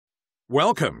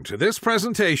Welcome to this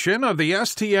presentation of the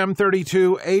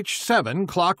STM32H7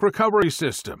 clock recovery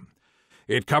system.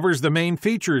 It covers the main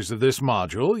features of this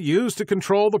module used to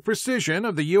control the precision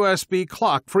of the USB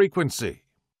clock frequency.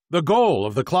 The goal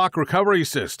of the clock recovery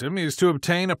system is to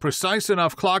obtain a precise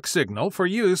enough clock signal for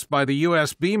use by the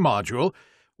USB module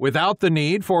without the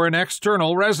need for an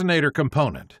external resonator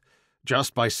component,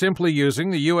 just by simply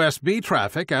using the USB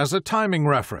traffic as a timing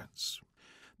reference.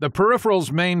 The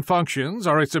peripheral's main functions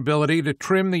are its ability to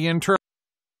trim the internal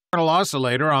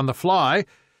oscillator on the fly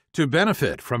to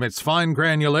benefit from its fine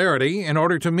granularity in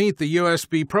order to meet the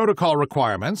USB protocol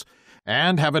requirements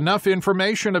and have enough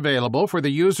information available for the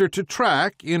user to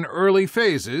track in early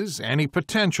phases any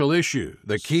potential issue.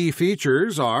 The key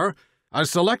features are a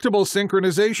selectable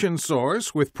synchronization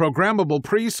source with programmable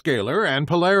prescaler and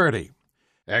polarity,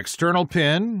 external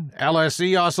pin,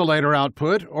 LSE oscillator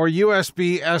output, or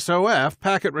USB SOF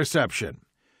packet reception,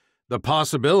 the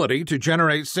possibility to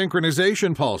generate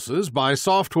synchronization pulses by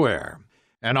software,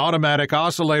 an automatic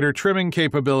oscillator trimming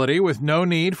capability with no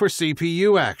need for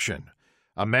CPU action,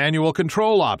 a manual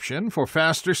control option for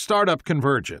faster startup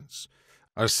convergence,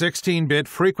 a 16-bit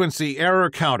frequency error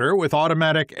counter with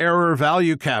automatic error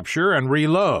value capture and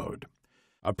reload,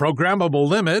 a programmable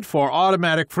limit for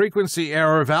automatic frequency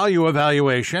error value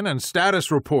evaluation and status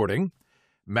reporting,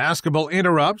 maskable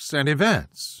interrupts and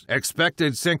events,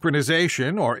 expected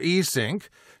synchronization or eSync,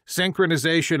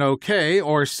 synchronization OK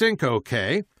or sync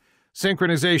OK,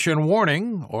 synchronization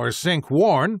warning or sync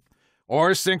warn,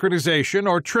 or synchronization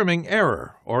or trimming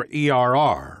error or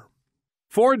ERR.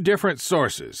 4 different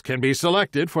sources can be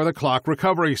selected for the clock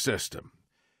recovery system: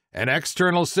 an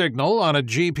external signal on a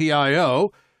GPIO,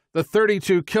 the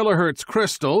 32 kHz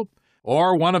crystal,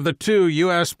 or one of the 2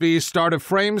 USB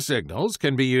start-of-frame signals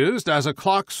can be used as a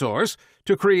clock source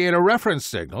to create a reference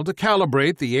signal to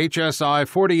calibrate the HSI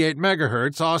 48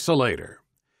 MHz oscillator.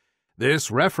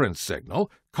 This reference signal,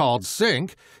 called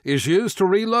sync, is used to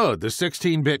reload the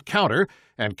 16-bit counter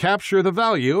and capture the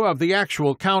value of the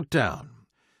actual countdown.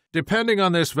 Depending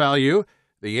on this value,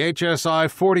 the HSI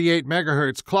 48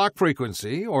 MHz clock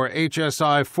frequency, or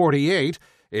HSI 48,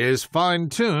 is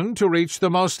fine-tuned to reach the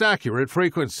most accurate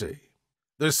frequency.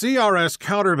 The CRS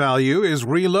counter value is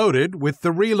reloaded with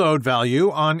the reload value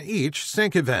on each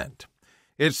sync event.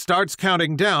 It starts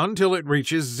counting down till it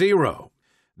reaches 0.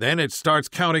 Then it starts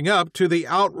counting up to the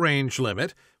outrange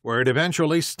limit, where it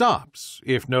eventually stops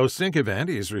if no sync event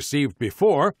is received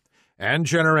before, and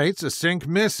generates a sync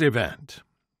miss event.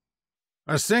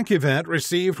 A sync event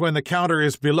received when the counter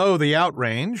is below the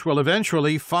outrange will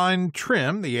eventually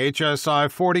fine-trim the HSI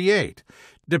 48,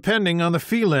 depending on the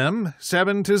FELIM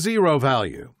 7 to 0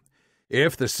 value.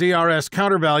 If the CRS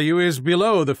counter value is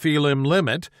below the FELIM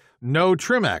limit, no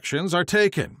trim actions are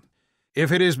taken.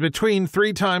 If it is between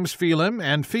 3 times FELIM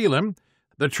and FELIM,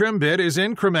 the trim bit is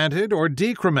incremented or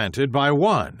decremented by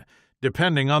 1,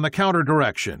 depending on the counter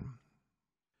direction.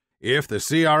 If the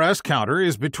CRS counter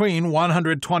is between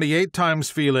 128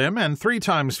 times FELIM and 3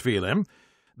 times FELIM,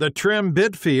 the trim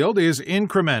bit field is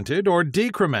incremented or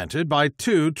decremented by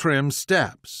 2 trim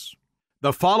steps.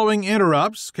 The following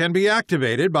interrupts can be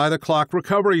activated by the clock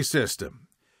recovery system.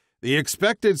 The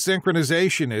expected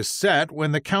synchronization is set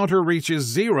when the counter reaches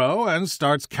 0 and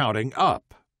starts counting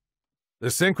up. The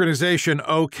synchronization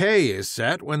OK is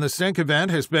set when the sync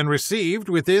event has been received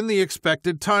within the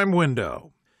expected time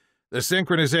window. The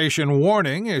synchronization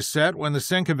warning is set when the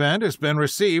sync event has been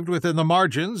received within the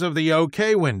margins of the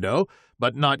OK window,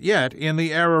 but not yet in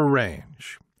the error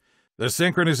range. The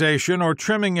synchronization or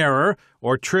trimming error,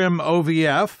 or trim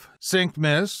OVF, sync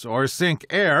miss, or sync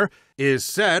error, is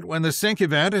set when the sync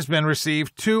event has been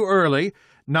received too early,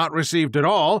 not received at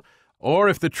all, or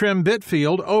if the trim bit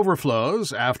field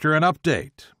overflows after an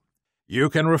update. You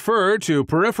can refer to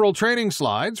peripheral training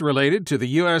slides related to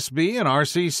the USB and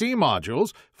RCC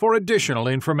modules for additional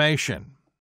information.